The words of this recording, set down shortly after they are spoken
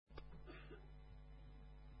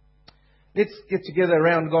Let's get together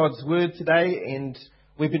around God's Word today, and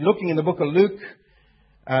we've been looking in the book of Luke,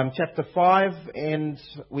 chapter 5, and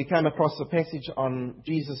we came across a passage on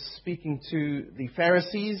Jesus speaking to the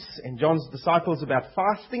Pharisees and John's disciples about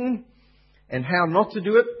fasting and how not to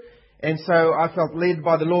do it. And so I felt led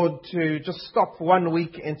by the Lord to just stop for 1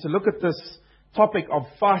 week and to look at this topic of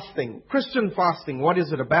fasting. Christian fasting, what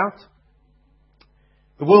is it about?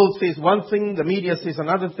 The world says one thing, the media says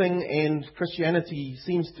another thing, and Christianity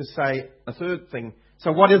seems to say a third thing.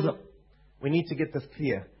 So what is it? We need to get this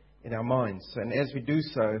clear in our minds. And as we do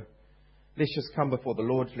so, let's just come before the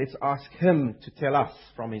Lord. Let's ask Him to tell us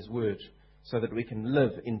from His Word so that we can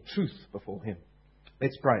live in truth before Him.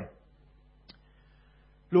 Let's pray.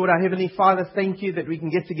 Lord, our Heavenly Father, thank You that we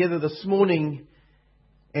can get together this morning.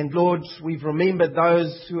 And Lord, we've remembered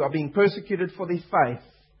those who are being persecuted for their faith.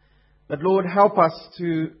 But Lord, help us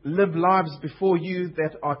to live lives before You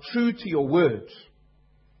that are true to Your Word.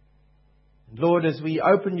 And Lord, as we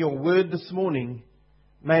open Your Word this morning,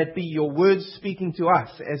 may it be Your Word speaking to us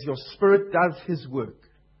as Your Spirit does His work.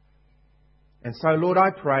 And so, Lord, I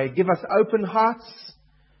pray, give us open hearts,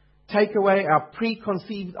 take away our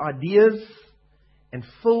preconceived ideas, and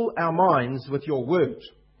fill our minds with Your Word,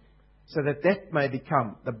 so that that may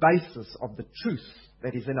become the basis of the truth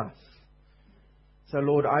that is in us. So,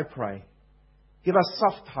 Lord, I pray, give us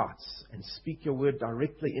soft hearts and speak Your Word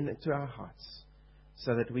directly into our hearts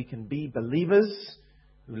so that we can be believers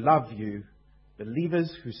who love You, believers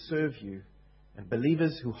who serve You, and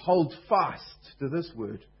believers who hold fast to this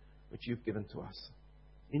Word which You've given to us.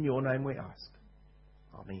 In Your name we ask.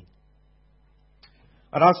 Amen.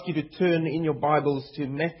 I'd ask you to turn in your Bibles to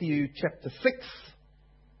Matthew chapter 6.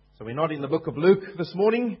 So we're not in the book of Luke this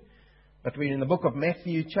morning, but we're in the book of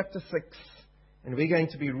Matthew chapter 6. And we're going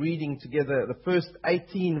to be reading together the first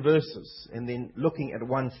 18 verses and then looking at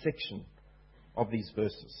one section of these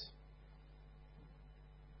verses.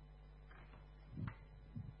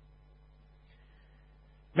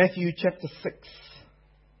 Matthew chapter 6,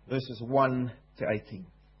 verses 1 to 18.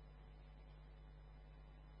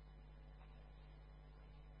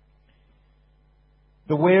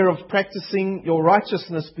 Beware of practicing your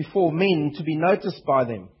righteousness before men to be noticed by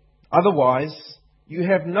them. Otherwise, you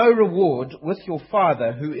have no reward with your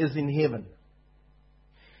Father who is in heaven.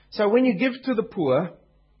 So when you give to the poor,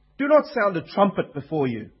 do not sound a trumpet before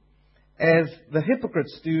you, as the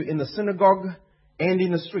hypocrites do in the synagogue and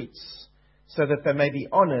in the streets, so that they may be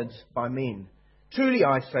honored by men. Truly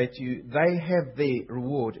I say to you, they have their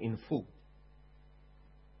reward in full.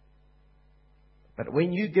 But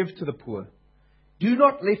when you give to the poor, do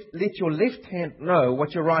not let your left hand know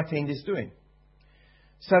what your right hand is doing,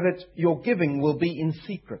 so that your giving will be in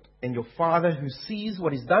secret, and your Father who sees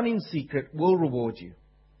what is done in secret will reward you.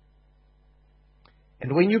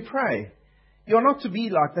 And when you pray, you are not to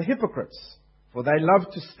be like the hypocrites, for they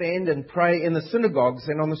love to stand and pray in the synagogues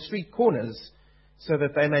and on the street corners, so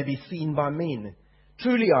that they may be seen by men.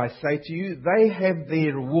 Truly I say to you, they have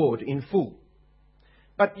their reward in full.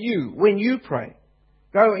 But you, when you pray,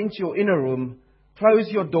 go into your inner room, close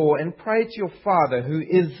your door, and pray to your Father who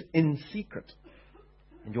is in secret.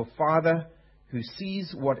 And your Father who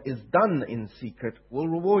sees what is done in secret will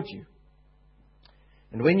reward you.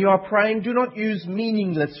 And when you are praying, do not use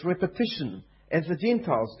meaningless repetition as the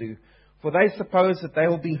Gentiles do, for they suppose that they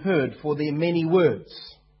will be heard for their many words.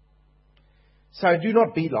 So do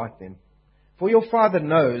not be like them, for your Father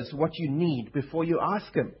knows what you need before you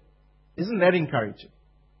ask Him. Isn't that encouraging?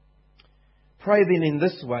 Pray then in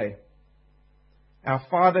this way: Our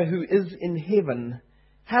Father who is in heaven,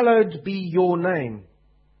 hallowed be Your name.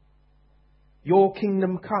 Your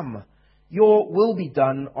kingdom come. Your will be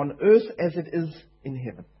done on earth as it is in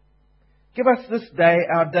heaven. Give us this day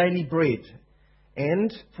our daily bread,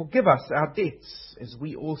 and forgive us our debts, as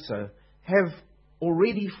we also have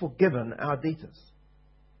already forgiven our debtors.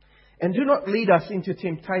 And do not lead us into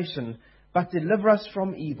temptation, but deliver us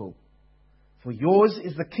from evil. For Yours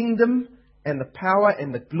is the kingdom and the power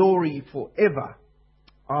and the glory forever.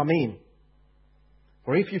 Amen.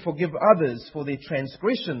 For if you forgive others for their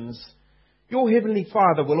transgressions, Your heavenly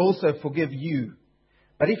Father will also forgive you.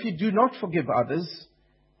 But if you do not forgive others,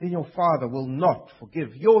 then Your Father will not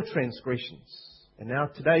forgive your transgressions. And now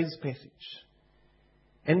today's passage.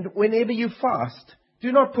 And whenever you fast,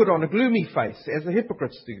 do not put on a gloomy face as the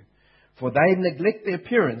hypocrites do, for they neglect their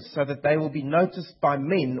appearance so that they will be noticed by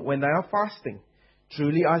men when they are fasting.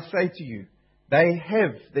 Truly I say to you, they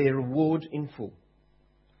have their reward in full.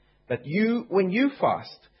 But you, when you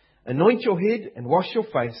fast, anoint your head and wash your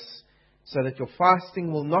face, so that your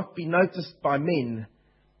fasting will not be noticed by men,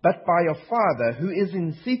 but by your Father who is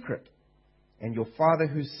in secret. And your Father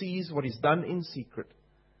who sees what is done in secret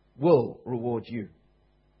will reward you.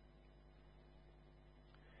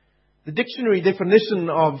 The dictionary definition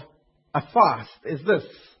of a fast is this: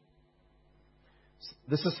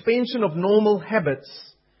 the suspension of normal habits,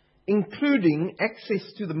 including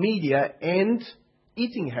access to the media and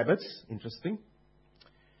eating habits, interesting,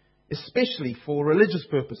 especially for religious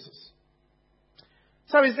purposes.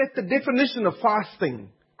 So is that the definition of fasting,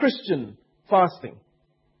 Christian fasting?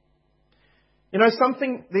 You know,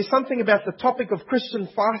 there's something about the topic of Christian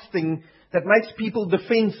fasting that makes people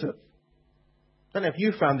defensive. I don't know if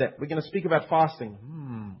you found that. We're going to speak about fasting.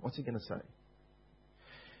 What's he going to say?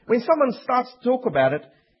 When someone starts to talk about it,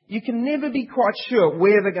 you can never be quite sure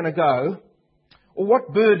where they're going to go or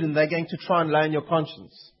what burden they're going to try and lay on your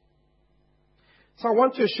conscience. So I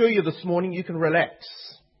want to assure you this morning, you can relax.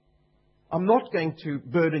 I'm not going to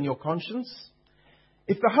burden your conscience.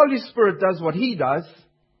 If the Holy Spirit does what He does,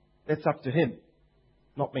 that's up to Him,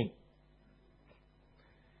 not me.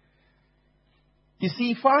 You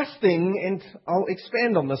see, fasting, and I'll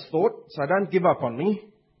expand on this thought, so don't give up on me.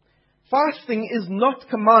 Fasting is not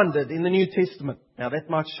commanded in the New Testament. Now that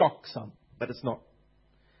might shock some, but it's not.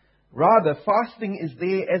 Rather, fasting is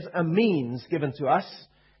there as a means given to us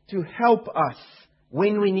to help us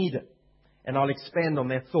when we need it. And I'll expand on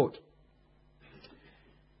that thought.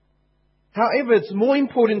 However, it's more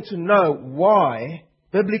important to know why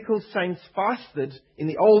biblical saints fasted in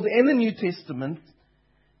the Old and the New Testament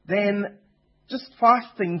than just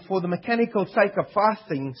fasting for the mechanical sake of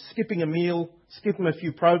fasting, skipping a meal, skipping a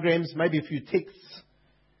few programs, maybe a few texts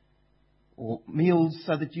or meals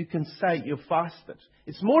so that you can say you've fasted.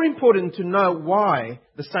 It's more important to know why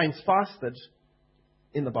the saints fasted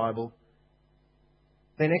in the Bible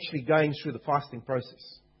than actually going through the fasting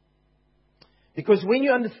process. Because when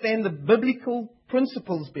you understand the biblical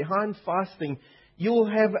principles behind fasting, you'll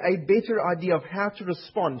have a better idea of how to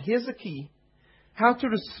respond. Here's the key: how to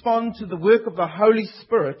respond to the work of the Holy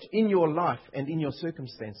Spirit in your life and in your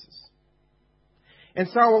circumstances. And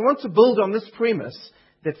so I want to build on this premise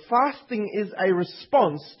that fasting is a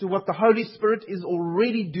response to what the Holy Spirit is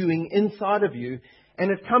already doing inside of you, and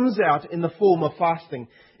it comes out in the form of fasting.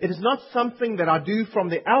 It is not something that I do from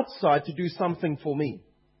the outside to do something for me.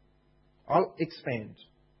 I'll expand.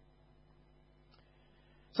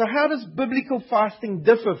 So how does biblical fasting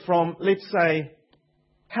differ from, let's say,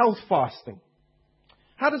 health fasting?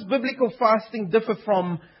 How does biblical fasting differ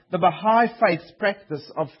from the Baha'i faith's practice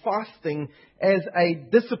of fasting as a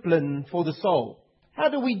discipline for the soul? How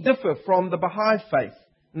do we differ from the Baha'i faith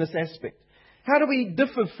in this aspect? How do we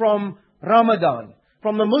differ from Ramadan,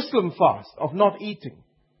 from the Muslim fast of not eating?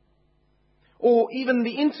 Or even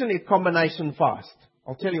the internet combination fast.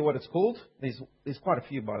 I'll tell you what it's called. There's quite a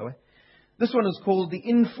few, by the way. This one is called the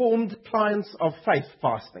Informed Clients of Faith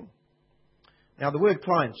fasting. Now, the word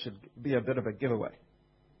client should be a bit of a giveaway.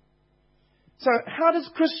 So, how does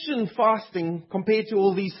Christian fasting compare to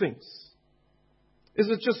all these things? Is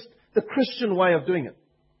it just the Christian way of doing it?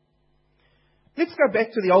 Let's go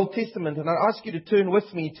back to the Old Testament, and I ask you to turn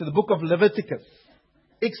with me to the book of Leviticus.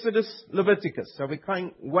 Exodus, Leviticus. So we're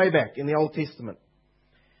going way back in the Old Testament.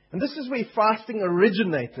 And this is where fasting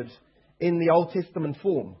originated in the Old Testament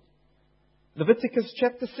form. Leviticus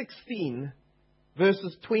chapter 16,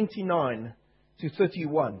 verses 29 to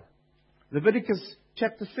 31. Leviticus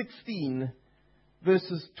chapter 16,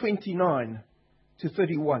 verses 29 to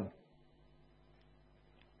 31.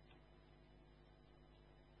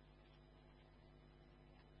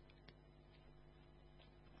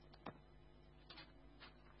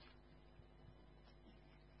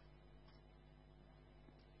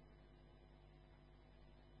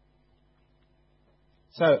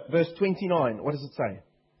 So, verse 29, what does it say?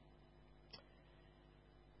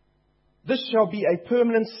 This shall be a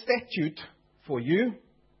permanent statute for you.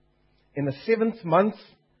 In the 7th month,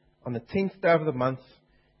 on the 10th day of the month,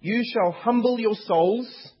 you shall humble your souls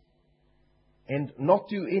and not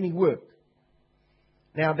do any work.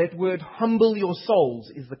 Now, that word humble your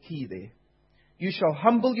souls is the key there. You shall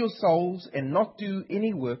humble your souls and not do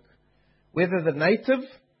any work, whether the native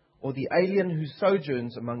or the alien who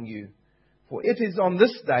sojourns among you. For it is on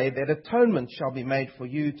this day that atonement shall be made for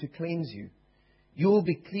you to cleanse you. You will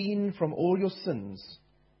be clean from all your sins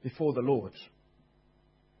before the Lord.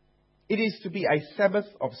 It is to be a Sabbath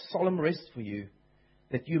of solemn rest for you,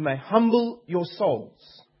 that you may humble your souls.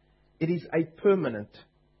 It is a permanent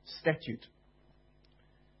statute.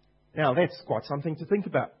 Now, that's quite something to think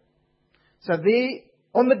about. So there,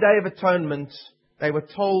 on the Day of Atonement, they were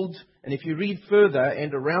told, and if you read further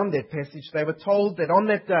and around that passage, they were told that on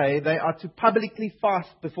that day they are to publicly fast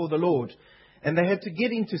before the Lord. And they had to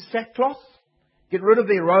get into sackcloth, get rid of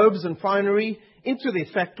their robes and finery, into their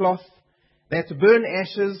sackcloth. They had to burn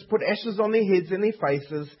ashes, put ashes on their heads and their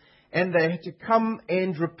faces, and they had to come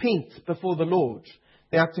and repent before the Lord.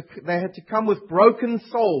 They had to come with broken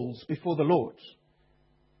souls before the Lord.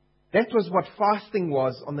 That was what fasting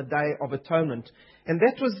was on the Day of Atonement. And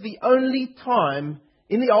that was the only time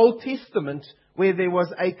in the Old Testament where there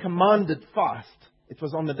was a commanded fast. It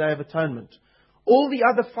was on the Day of Atonement. All the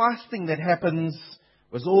other fasting that happens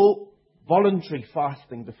was all voluntary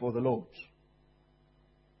fasting before the Lord.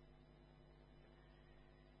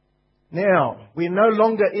 Now, we're no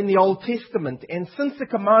longer in the Old Testament, and since the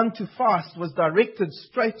command to fast was directed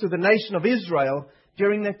straight to the nation of Israel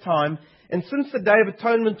during that time, and since the Day of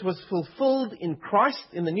Atonement was fulfilled in Christ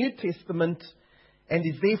in the New Testament, and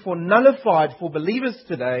is therefore nullified for believers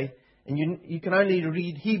today, and you can only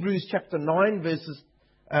read Hebrews chapter 9 verses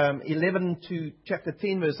 11 to chapter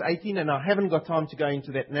 10 verse 18, and I haven't got time to go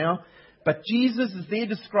into that now, but Jesus is there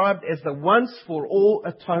described as the once for all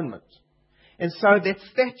atonement. And so that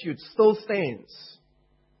statute still stands.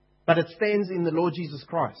 But it stands in the Lord Jesus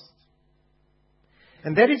Christ.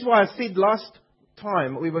 And that is why I said last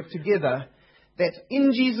time we were together that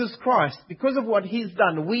in Jesus Christ, because of what He's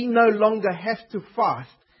done, we no longer have to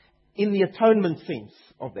fast in the atonement sense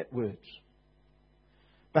of that word.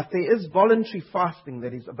 But there is voluntary fasting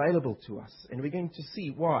that is available to us. And we're going to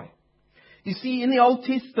see why. You see, in the Old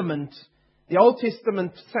Testament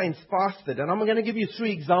saints fasted, and I'm going to give you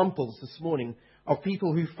 3 examples this morning of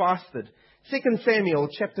people who fasted. 2 Samuel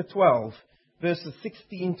chapter 12, verses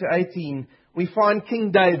 16 to 18, we find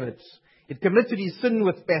King David. He committed his sin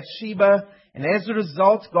with Bathsheba, and as a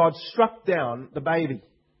result, God struck down the baby.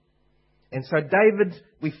 And so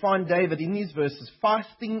we find David in these verses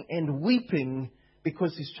fasting and weeping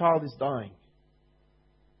because his child is dying.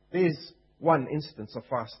 There's one instance of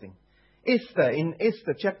fasting. In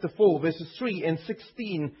Esther chapter 4 verses 3 and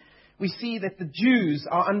 16, we see that the Jews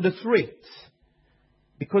are under threat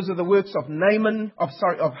because of the works of Haman.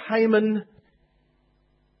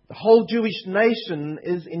 The whole Jewish nation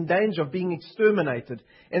is in danger of being exterminated.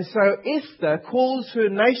 And so Esther calls her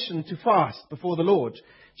nation to fast before the Lord.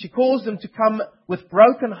 She calls them to come with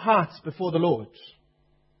broken hearts before the Lord.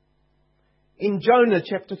 In Jonah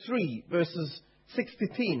chapter 3 verses 6 to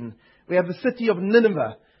 10, we have the city of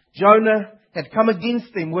Nineveh. Jonah had come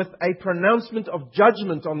against them with a pronouncement of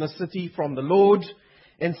judgment on the city from the Lord.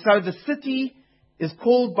 And so the city is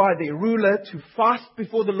called by their ruler to fast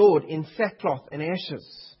before the Lord in sackcloth and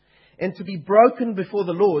ashes, and to be broken before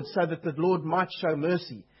the Lord so that the Lord might show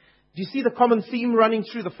mercy. Do you see the common theme running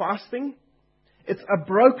through the fasting? It's a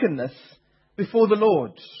brokenness before the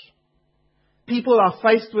Lord. People are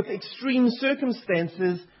faced with extreme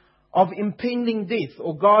circumstances of impending death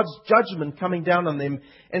or God's judgment coming down on them.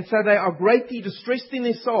 And so they are greatly distressed in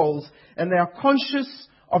their souls, and they are conscious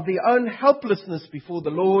of their own helplessness before the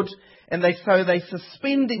Lord. And so they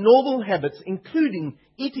suspend their normal habits, including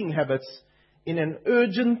eating habits, in an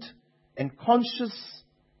urgent and conscious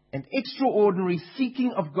and extraordinary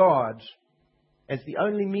seeking of God as the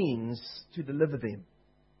only means to deliver them.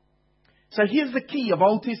 So here's the key of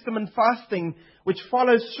Old Testament fasting, which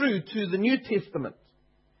follows through to the New Testament.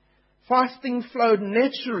 Fasting flowed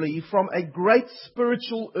naturally from a great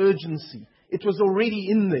spiritual urgency. It was already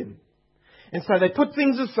in them. And so they put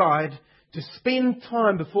things aside to spend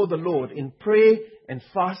time before the Lord in prayer and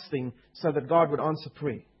fasting so that God would answer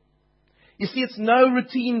prayer. You see, it's no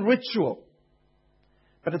routine ritual,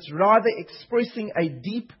 but it's rather expressing a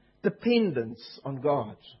deep dependence on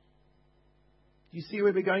God. Do you see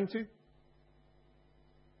where we're going to?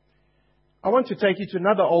 I want to take you to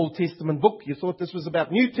another Old Testament book. You thought this was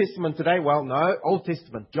about New Testament today. Well, no. Old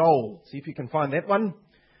Testament. Joel. See if you can find that one.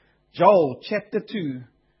 Joel chapter 2,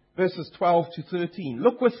 verses 12 to 13.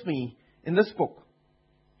 Look with me in this book.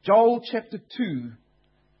 Joel chapter 2,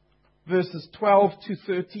 verses 12 to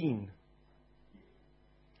 13.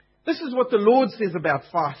 This is what the Lord says about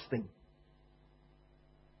fasting.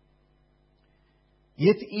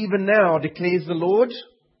 Yet even now, declares the Lord,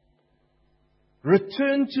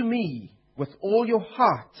 return to me with all your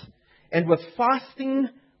heart, and with fasting,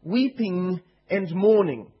 weeping, and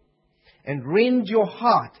mourning, and rend your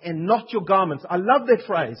heart and not your garments. I love that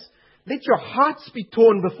phrase. Let your hearts be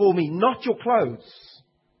torn before me, not your clothes.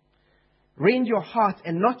 Rend your heart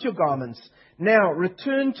and not your garments. Now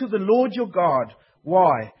return to the Lord your God.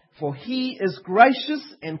 Why? For He is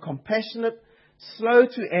gracious and compassionate, slow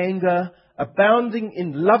to anger, abounding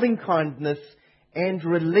in loving kindness, and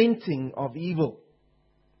relenting of evil.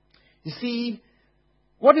 You see,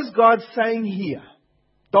 what is God saying here?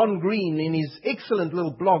 Don Green, in his excellent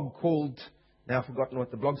little blog called, now I've forgotten what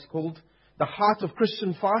the blog's called, The Heart of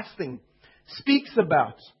Christian Fasting, speaks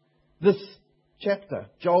about this chapter,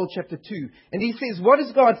 Joel chapter 2. And he says, what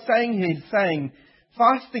is God saying here? He's saying,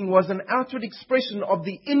 fasting was an outward expression of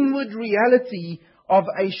the inward reality of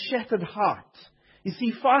a shattered heart. You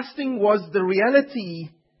see, fasting was the reality,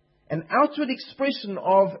 an outward expression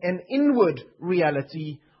of an inward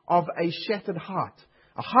reality of a shattered heart.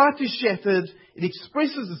 A heart is shattered, it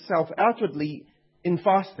expresses itself outwardly in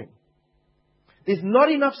fasting. There's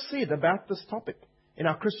not enough said about this topic in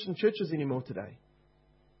our Christian churches anymore today.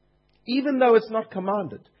 Even though it's not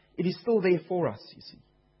commanded, it is still there for us, you see.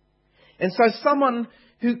 And so someone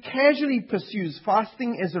who casually pursues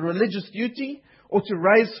fasting as a religious duty or to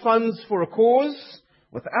raise funds for a cause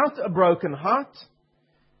without a broken heart,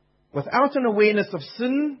 without an awareness of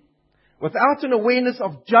sin, without an awareness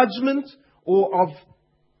of judgment or of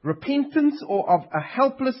repentance or of a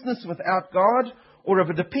helplessness without God or of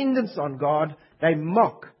a dependence on God, they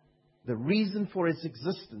mock the reason for its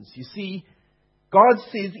existence. You see, God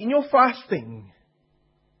says, in your fasting,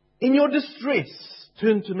 in your distress,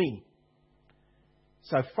 turn to me.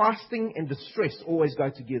 So fasting and distress always go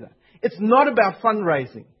together. It's not about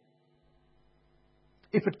fundraising.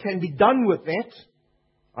 If it can be done with that,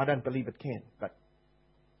 I don't believe it can. But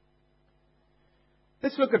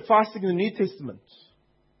let's look at fasting in the New Testament.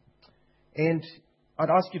 And I'd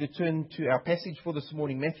ask you to turn to our passage for this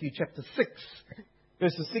morning, Matthew chapter 6,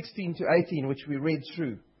 verses 16 to 18, which we read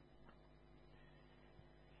through.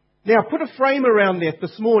 Now, put a frame around that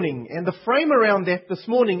this morning. And the frame around that this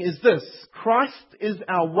morning is this. Christ is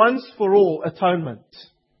our once-for-all atonement.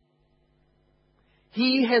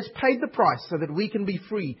 He has paid the price so that we can be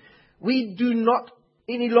free. We do not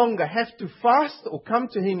any longer have to fast or come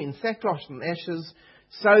to Him in sackcloth and ashes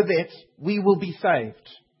so that we will be saved.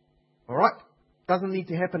 All right? Doesn't need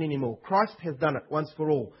to happen anymore. Christ has done it once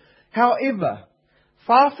for all. However,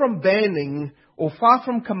 far from banning or far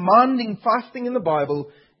from commanding fasting in the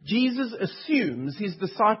Bible, Jesus assumes His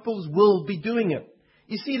disciples will be doing it.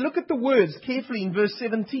 You see, look at the words carefully in verse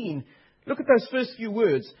 17. Look at those first few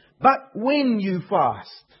words. But when you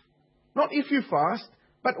fast. Not if you fast,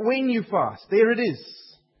 but when you fast. There it is.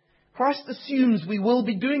 Christ assumes we will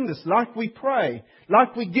be doing this, like we pray,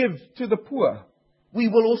 like we give to the poor. We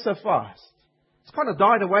will also fast. It's kind of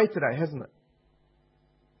died away today, hasn't it?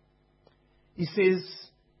 He says,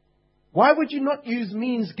 why would you not use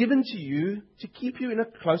means given to you to keep you in a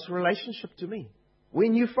closer relationship to me?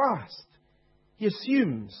 When you fast. He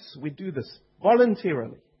assumes we do this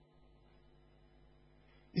voluntarily.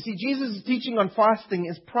 You see, Jesus' teaching on fasting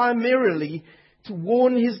is primarily to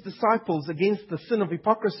warn His disciples against the sin of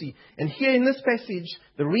hypocrisy. And here in this passage,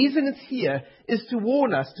 the reason it's here is to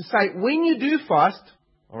warn us, to say, when you do fast,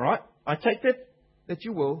 all right, I take that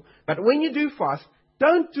you will, but when you do fast,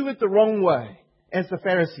 don't do it the wrong way, as the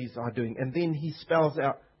Pharisees are doing. And then He spells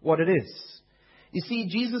out what it is. You see,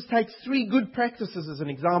 Jesus takes 3 good practices as an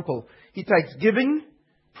example. He takes giving,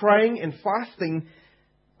 praying, and fasting,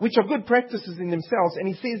 which are good practices in themselves, and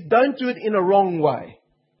He says, don't do it in a wrong way.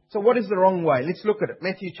 So what is the wrong way? Let's look at it.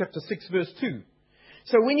 Matthew chapter 6, verse 2.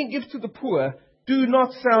 So when you give to the poor, do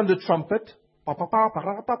not sound a trumpet.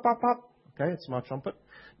 Okay, it's my trumpet.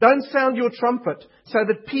 Don't sound your trumpet so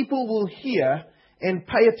that people will hear and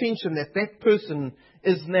pay attention that that person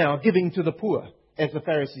is now giving to the poor, as the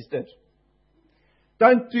Pharisees did.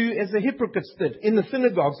 Don't do as the hypocrites did in the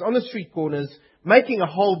synagogues, on the street corners, making a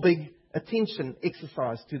whole big attention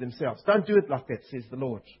exercise to themselves. Don't do it like that, says the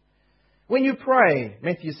Lord. When you pray,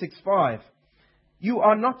 Matthew 6:5, you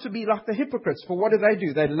are not to be like the hypocrites. For what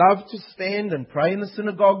do? They love to stand and pray in the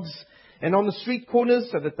synagogues and on the street corners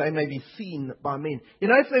so that they may be seen by men. You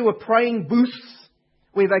know, if they were praying booths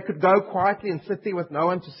where they could go quietly and sit there with no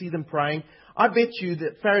one to see them praying, I bet you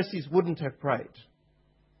that Pharisees wouldn't have prayed.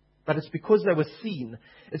 But it's because they were seen.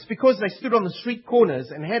 It's because they stood on the street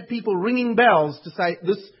corners and had people ringing bells to say,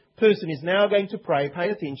 this person is now going to pray,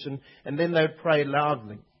 pay attention, and then they would pray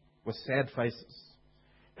loudly with sad faces.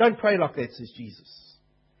 Don't pray like that, says Jesus.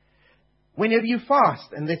 Whenever you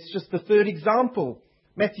fast, and that's just the third example,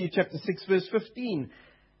 Matthew chapter 6, verse 15.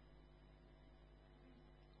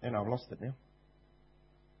 And I've lost it now.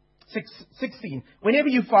 16. Whenever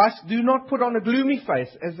you fast, do not put on a gloomy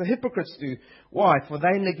face as the hypocrites do. Why? For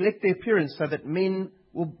they neglect their appearance so that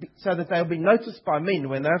they will be noticed by men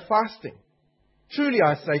when they are fasting. Truly,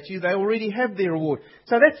 I say to you, they already have their reward.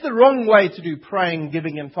 So that's the wrong way to do praying,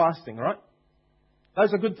 giving, and fasting, right?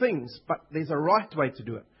 Those are good things, but there's a right way to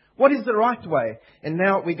do it. What is the right way? And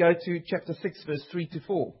now we go to chapter 6, verse 3 to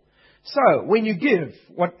 4. So, when you give,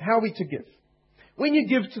 how are we to give? When you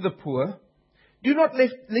give to the poor, do not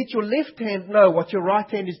let your left hand know what your right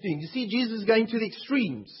hand is doing. You see, Jesus is going to the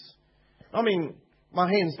extremes. I mean,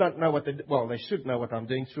 my hands don't know they should know what I'm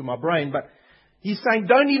doing through my brain, but He's saying,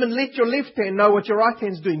 don't even let your left hand know what your right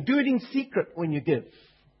hand's doing. Do it in secret when you give.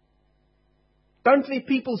 Don't let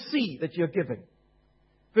people see that you're giving.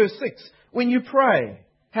 Verse 6, when you pray,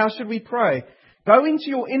 how should we pray? Go into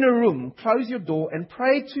your inner room, close your door, and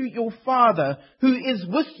pray to your Father who is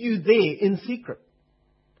with you there in secret.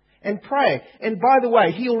 And pray. And by the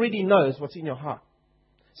way, He already knows what's in your heart.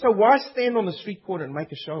 So why stand on the street corner and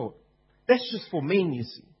make a show of it? That's just for men, you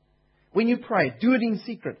see. When you pray, do it in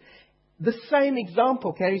secret. The same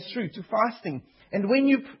example carries through to fasting. And when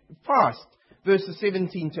you fast, verses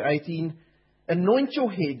 17 to 18, anoint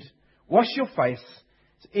your head, wash your face.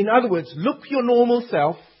 In other words, look your normal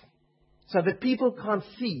self so that people can't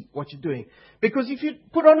see what you're doing. Because if you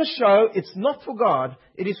put on a show, it's not for God,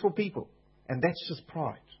 it is for people. And that's just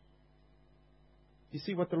pride. You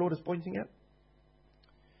see what the Lord is pointing at?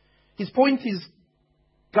 His point is,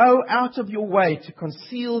 go out of your way to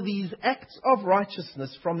conceal these acts of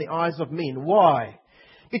righteousness from the eyes of men. Why?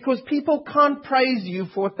 Because people can't praise you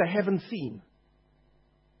for what they haven't seen.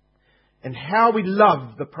 And how we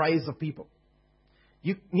love the praise of people.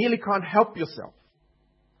 You nearly can't help yourself.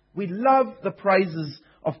 We love the praises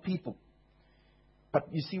of people. But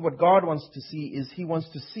you see, what God wants to see is He wants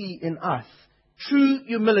to see in us true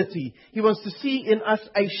humility. He wants to see in us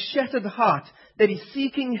a shattered heart that is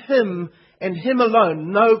seeking Him and Him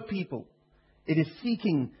alone, no people. It is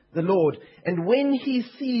seeking the Lord. And when He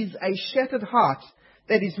sees a shattered heart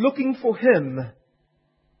that is looking for Him,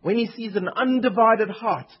 when He sees an undivided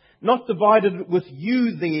heart, not divided with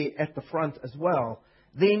you there at the front as well,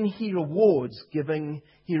 then He rewards giving,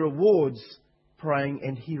 He rewards praying,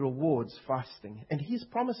 and He rewards fasting. And He's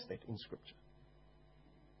promised that in Scripture.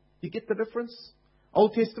 You get the difference?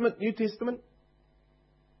 Old Testament, New Testament?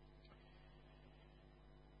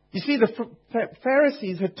 You see, the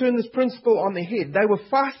Pharisees had turned this principle on their head. They were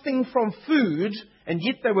fasting from food, and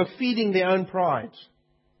yet they were feeding their own pride.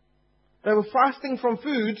 They were fasting from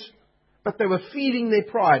food, but they were feeding their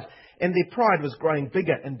pride. And their pride was growing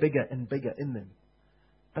bigger and bigger and bigger in them.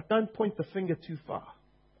 But don't point the finger too far.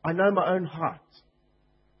 I know my own heart.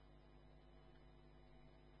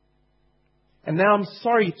 And now I'm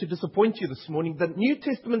sorry to disappoint you this morning. The New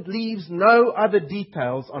Testament leaves no other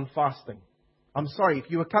details on fasting. I'm sorry. If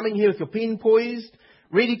you were coming here with your pen poised,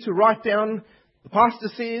 ready to write down, the pastor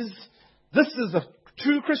says, this is a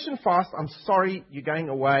true Christian fast. I'm sorry, you're going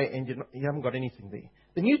away and you haven't got anything there.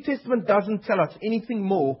 The New Testament doesn't tell us anything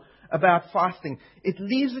more about fasting. It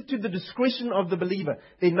leaves it to the discretion of the believer.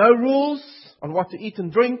 There are no rules on what to eat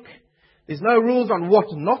and drink. There's no rules on what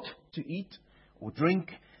not to eat or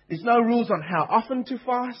drink. There's no rules on how often to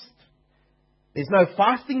fast. There's no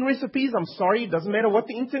fasting recipes. I'm sorry, it doesn't matter what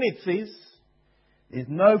the internet says. There's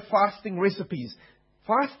no fasting recipes.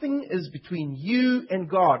 Fasting is between you and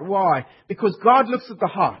God. Why? Because God looks at the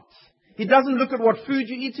heart. He doesn't look at what food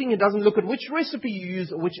you're eating. He doesn't look at which recipe you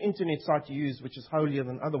use or which internet site you use, which is holier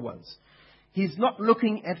than other ones. He's not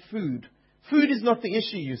looking at food. Food is not the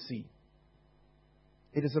issue, you see.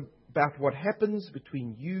 It is about what happens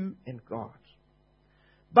between you and God.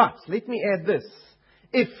 But, let me add this.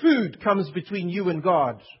 If food comes between you and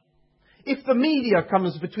God, if the media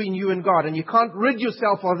comes between you and God, and you can't rid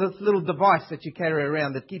yourself of this little device that you carry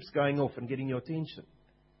around that keeps going off and getting your attention,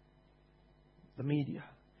 the media.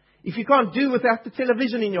 If you can't do without the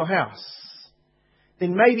television in your house,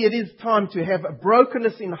 then maybe it is time to have a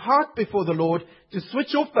brokenness in heart before the Lord, to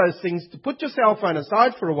switch off those things, to put your cell phone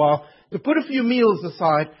aside for a while, to put a few meals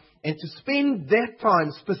aside, and to spend that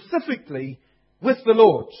time specifically with the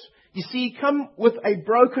Lord. You see, come with a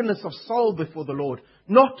brokenness of soul before the Lord,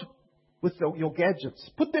 not with your gadgets.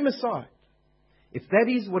 Put them aside. If that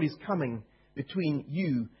is what is coming between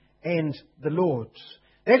you and the Lord,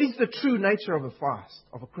 that is the true nature of a fast,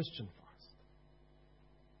 of a Christian fast.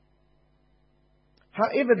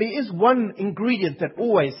 However, there is one ingredient that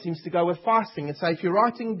always seems to go with fasting. And so if you're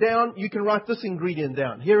writing down, you can write this ingredient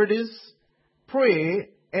down. Here it is: prayer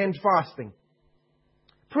and fasting.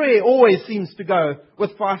 Prayer always seems to go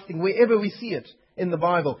with fasting wherever we see it in the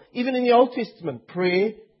Bible. Even in the Old Testament,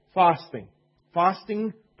 prayer, fasting.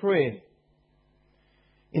 Fasting, prayer.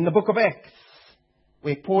 In the book of Acts,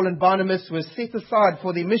 where Paul and Barnabas were set aside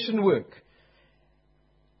for their mission work,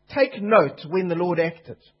 take note when the Lord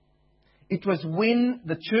acted. It was when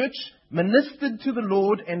the church ministered to the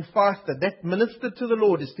Lord and fasted. That ministered to the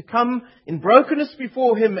Lord is to come in brokenness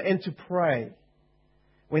before Him and to pray.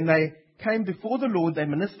 When they came before the Lord, they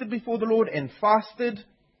ministered before the Lord and fasted,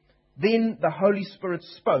 then the Holy Spirit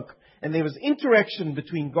spoke. And there was interaction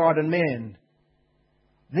between God and man.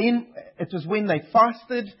 Then it was when they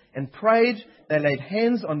fasted and prayed, they laid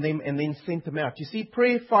hands on them and then sent them out. You see,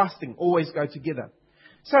 prayer, fasting always go together.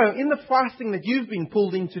 So, in the fasting that you've been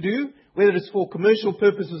pulled in to do, whether it's for commercial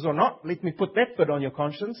purposes or not, let me put that bit on your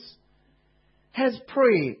conscience. Has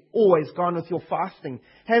prayer always gone with your fasting?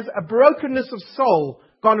 Has a brokenness of soul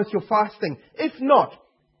gone with your fasting? If not,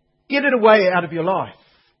 get it away out of your life.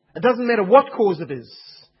 It doesn't matter what cause it is.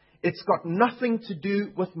 It's got nothing to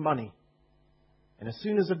do with money. And as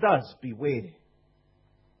soon as it does, beware.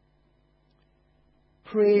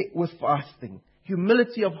 Prayer with fasting.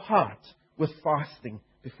 Humility of heart with fasting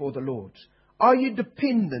before the Lord. Are you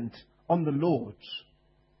dependent on the Lord?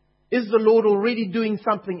 Is the Lord already doing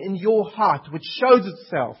something in your heart which shows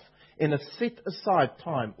itself in a set aside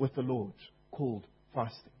time with the Lord called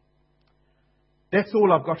fasting? That's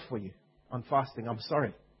all I've got for you on fasting. I'm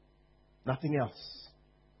sorry. Nothing else.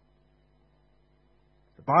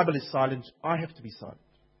 The Bible is silent. I have to be silent.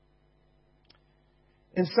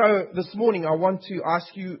 And so this morning I want to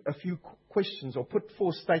ask you a few questions or put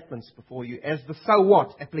 4 statements before you as the so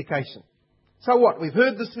what application. So what? We've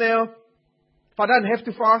heard this now. If I don't have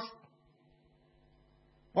to fast,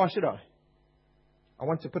 why should I? I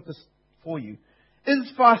want to put this for you.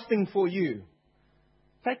 Is fasting for you?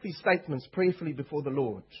 Take these statements prayerfully before the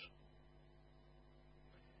Lord.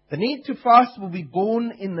 The need to fast will be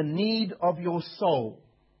born in the need of your soul.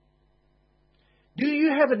 Do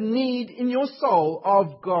you have a need in your soul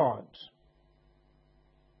of God?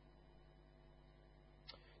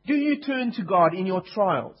 Do you turn to God in your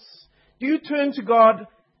trials? Do you turn to God,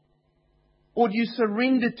 or do you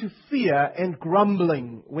surrender to fear and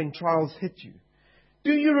grumbling when trials hit you?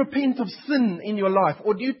 Do you repent of sin in your life,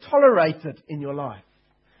 or do you tolerate it in your life?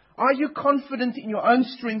 Are you confident in your own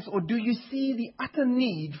strength, or do you see the utter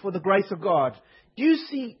need for the grace of God? Do you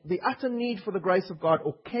see the utter need for the grace of God,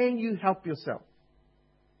 or can you help yourself?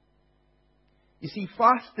 You see,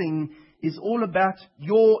 fasting is all about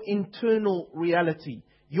your internal reality,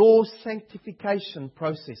 your sanctification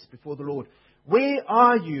process before the Lord. Where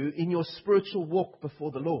are you in your spiritual walk before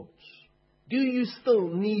the Lord? Do you still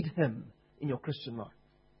need Him in your Christian life?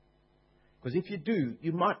 Because if you do,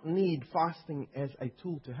 you might need fasting as a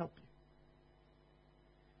tool to help you.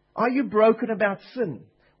 Are you broken about sin?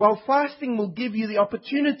 Well, fasting will give you the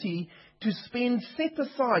opportunity to spend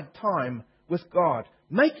set-aside time with God.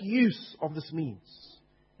 Make use of this means.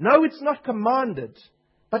 No, it's not commanded,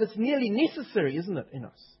 but it's nearly necessary, isn't it, in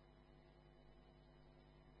us?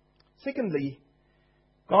 Secondly,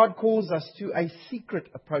 God calls us to a secret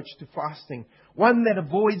approach to fasting, one that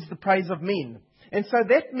avoids the praise of men. And so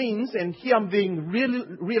that means, and here I'm being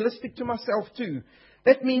realistic to myself too,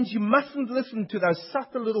 that means you mustn't listen to those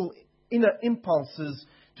subtle little inner impulses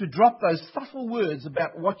to drop those subtle words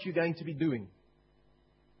about what you're going to be doing.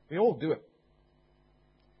 We all do it.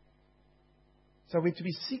 So we're to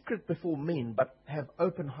be secret before men, but have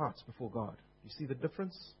open hearts before God. You see the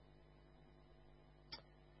difference?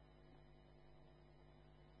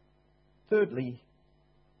 Thirdly,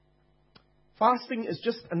 fasting is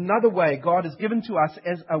just another way God has given to us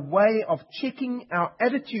as a way of checking our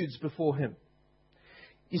attitudes before Him.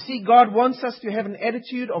 You see, God wants us to have an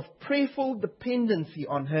attitude of prayerful dependency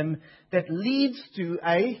on Him that leads to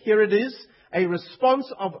a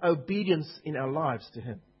response of obedience in our lives to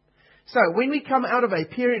Him. So, when we come out of a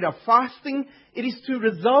period of fasting, it is to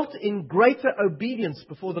result in greater obedience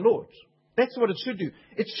before the Lord. That's what it should do.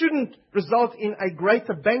 It shouldn't result in a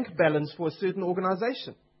greater bank balance for a certain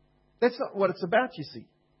organization. That's not what it's about, you see.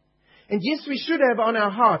 And yes, we should have on our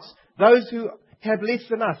hearts those who have less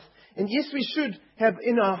than us. And yes, we should have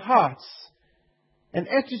in our hearts an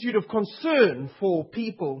attitude of concern for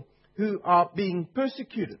people who are being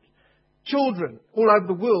persecuted. Children all over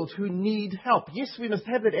the world who need help. Yes, we must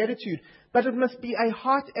have that attitude, but it must be a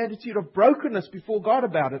heart attitude of brokenness before God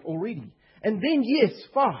about it already. And then, yes,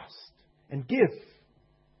 fast and give.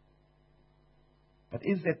 But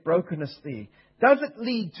is that brokenness there? Does it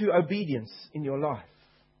lead to obedience in your life?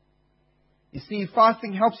 You see,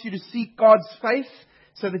 fasting helps you to seek God's face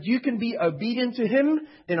so that you can be obedient to Him.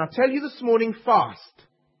 Then I tell you this morning, fast.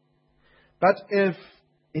 But if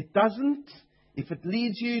it doesn't, if it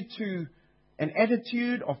leads you to an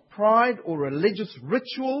attitude of pride or religious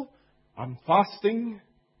ritual, I'm fasting,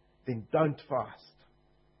 then don't fast.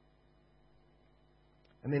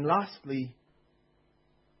 And then lastly,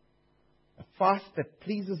 a fast that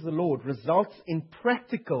pleases the Lord results in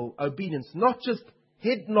practical obedience, not just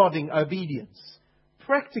head-nodding obedience.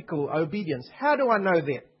 Practical obedience. How do I know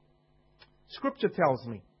that? Scripture tells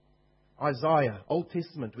me. Isaiah, Old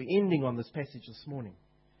Testament. We're ending on this passage this morning.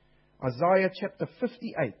 Isaiah chapter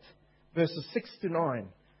 58, verses 6 to 9.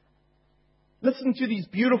 Listen to these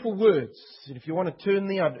beautiful words. And if you want to turn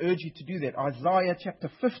there, I'd urge you to do that. Isaiah chapter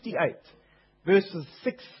 58, verses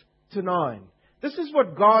 6 to 9. This is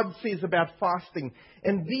what God says about fasting.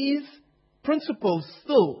 And these principles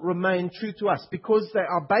still remain true to us because they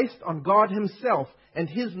are based on God Himself and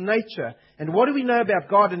His nature. And what do we know about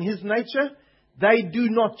God and His nature? They do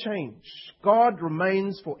not change. God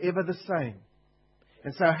remains forever the same.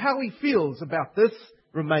 And so how He feels about this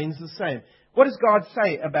remains the same. What does God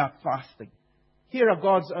say about fasting? Here are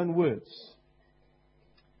God's own words.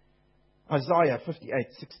 Isaiah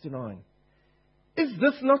 58:6-9. Is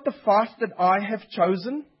this not the fast that I have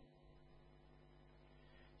chosen?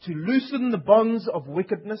 To loosen the bonds of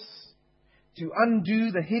wickedness, to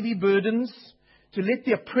undo the heavy burdens, to let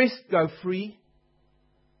the oppressed go free,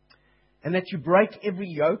 and that you break every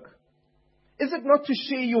yoke? Is it not to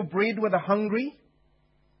share your bread with the hungry,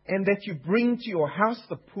 and that you bring to your house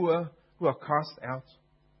the poor who are cast out?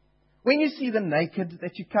 When you see the naked,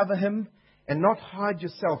 that you cover him, and not hide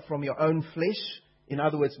yourself from your own flesh, in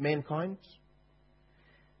other words, mankind?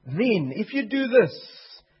 Then, if you do this,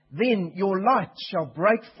 then your light shall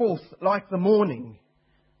break forth like the morning.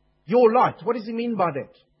 Your light, what does He mean by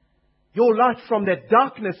that? Your light from that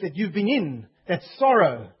darkness that you've been in, that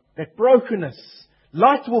sorrow, that brokenness,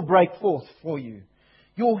 light will break forth for you.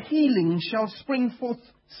 Your healing shall spring forth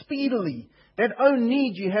speedily. That own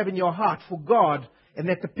need you have in your heart for God and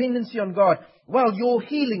that dependency on God, well, your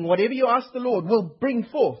healing, whatever you ask the Lord, will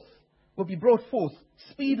be brought forth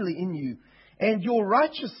speedily in you. And your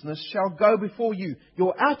righteousness shall go before you.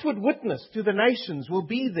 Your outward witness to the nations will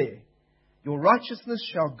be there. Your righteousness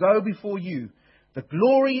shall go before you. The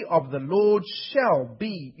glory of the Lord shall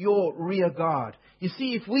be your rear guard. You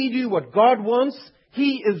see, if we do what God wants,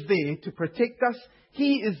 He is there to protect us.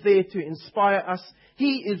 He is there to inspire us.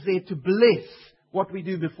 He is there to bless what we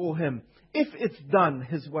do before Him, if it's done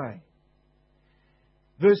His way.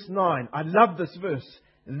 Verse 9, I love this verse.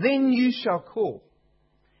 Then you shall call,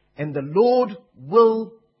 and the Lord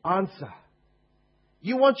will answer.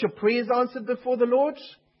 You want your prayers answered before the Lord?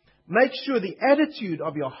 Make sure the attitude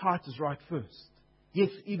of your heart is right first. Yes,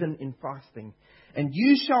 even in fasting. And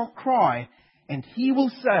you shall cry, and He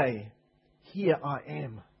will say, here I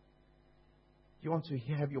am. Do you want to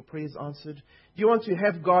have your prayers answered? Do you want to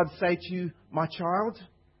have God say to you, my child,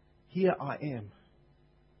 here I am?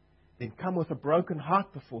 Then come with a broken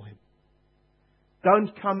heart before Him.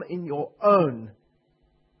 Don't come in your own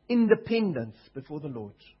independence before the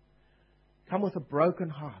Lord. Come with a broken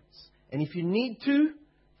heart. And if you need to,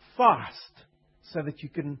 fast so that you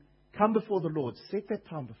can come before the Lord. Set that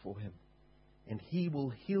time before Him, and He will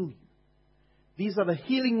heal you. These are the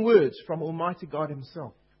healing words from Almighty God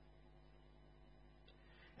Himself.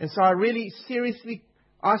 And so I really seriously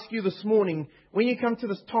ask you this morning, when you come to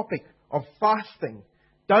this topic of fasting,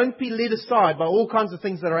 don't be led aside by all kinds of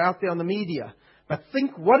things that are out there on the media. But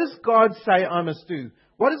think, what does God say I must do?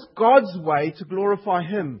 What is God's way to glorify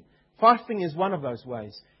Him? Fasting is one of those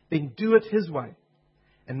ways. Then do it His way.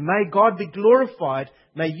 And may God be glorified.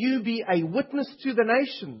 May you be a witness to the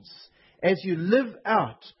nations as you live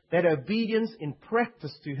out that obedience in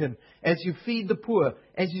practice to Him, as you feed the poor,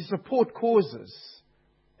 as you support causes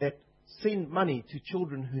that send money to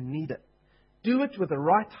children who need it. Do it with the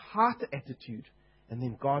right heart attitude, and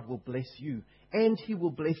then God will bless you, and He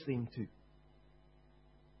will bless them too.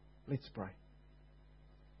 Let's pray.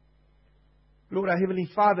 Lord, our Heavenly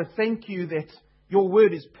Father, thank You that Your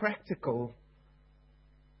Word is practical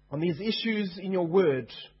on these issues in Your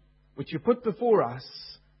Word, which You put before us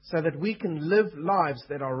so that we can live lives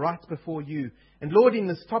that are right before You. And Lord, in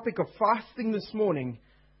this topic of fasting this morning,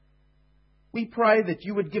 we pray that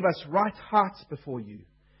You would give us right hearts before You,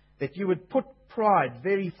 that You would put pride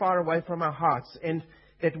very far away from our hearts, and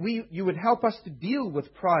that You would help us to deal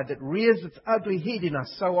with pride that rears its ugly head in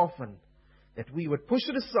us so often, that we would push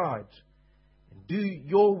it aside and do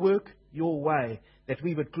Your work Your way, that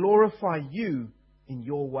we would glorify You in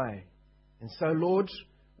Your way. And so, Lord,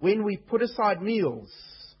 when we put aside meals,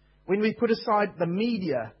 when we put aside the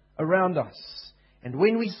media around us, and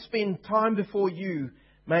when we spend time before You,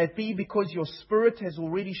 may it be because Your Spirit has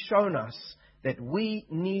already shown us that we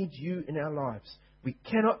need You in our lives. We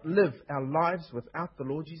cannot live our lives without the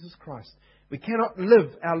Lord Jesus Christ. We cannot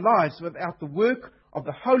live our lives without the work of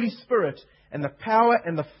the Holy Spirit and the power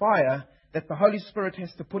and the fire that the Holy Spirit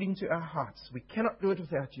has to put into our hearts. We cannot do it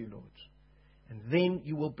without You, Lord. And then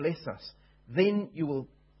You will bless us. Then You will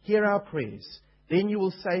hear our prayers. Then You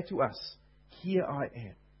will say to us, here I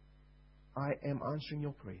am. I am answering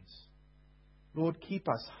Your prayers. Lord, keep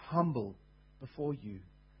us humble before You.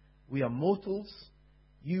 We are mortals.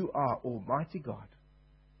 You are Almighty God.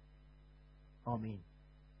 Amen.